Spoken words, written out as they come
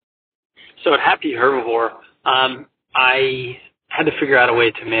So at Happy Herbivore, I had to figure out a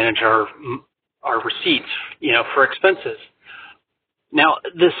way to manage our receipts, for expenses. Now,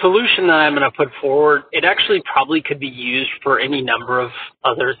 the solution that I'm going to put forward, it actually probably could be used for any number of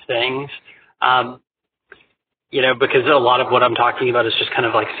other things, because a lot of what I'm talking about is just kind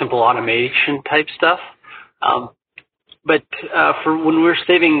of like simple automation type stuff. But for when we're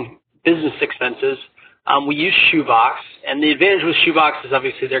saving business expenses, we use Shoebox, and the advantage with Shoebox is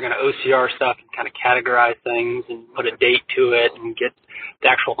obviously they're going to OCR stuff and kind of categorize things and put a date to it and get the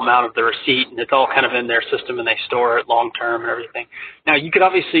actual amount of the receipt, and it's all kind of in their system, and they store it long term and everything. Now, you could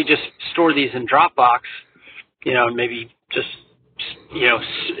obviously just store these in Dropbox, and maybe just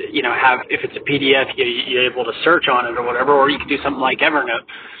have, if it's a PDF, you're able to search on it or whatever, or you could do something like Evernote.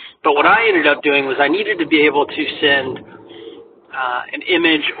 But what I ended up doing was I needed to be able to send an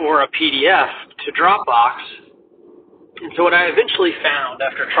image or a PDF to Dropbox. And so what I eventually found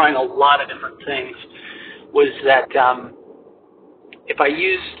after trying a lot of different things was that if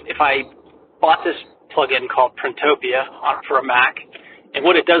I bought this plugin called Printopia for a Mac, and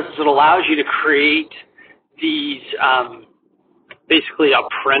what it does is it allows you to create these, basically a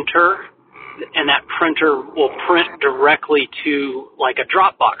printer, and that printer will print directly to like a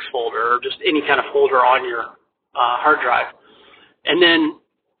Dropbox folder or just any kind of folder on your hard drive. And then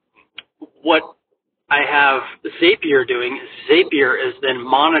what I have Zapier doing is Zapier is then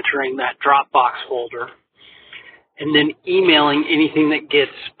monitoring that Dropbox folder and then emailing anything that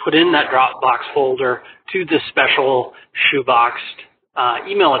gets put in that Dropbox folder to the special Shoeboxed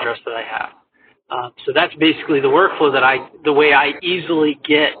email address that I have. So that's basically the workflow the way I easily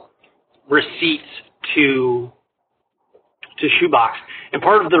get receipts to Shoebox. And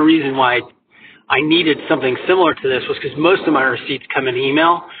part of the reason why I needed something similar to this was because most of my receipts come in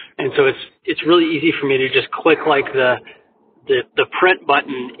email, and so it's really easy for me to just click like the print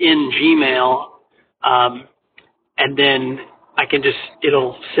button in Gmail, and then I can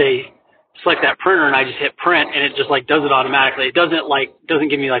it'll say select that printer, and I just hit print, and it just like does it automatically. It doesn't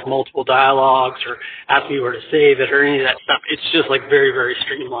give me like multiple dialogues or ask me where to save it or any of that stuff. It's just like very, very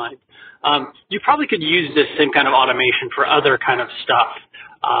streamlined. You probably could use this same kind of automation for other kind of stuff.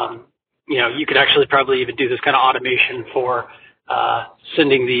 You could actually probably even do this kind of automation for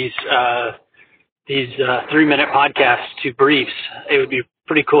sending these 3-minute podcasts to briefs. It would be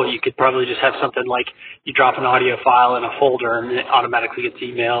pretty cool. You could probably just have something like you drop an audio file in a folder and it automatically gets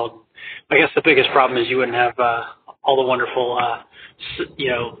emailed. I guess the biggest problem is you wouldn't have all the wonderful,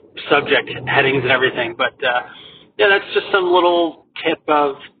 subject headings and everything. But that's just some little tip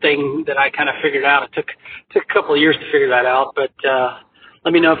of thing that I kind of figured out. It took a couple of years to figure that out, but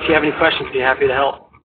let me know if you have any questions. I'd be happy to help.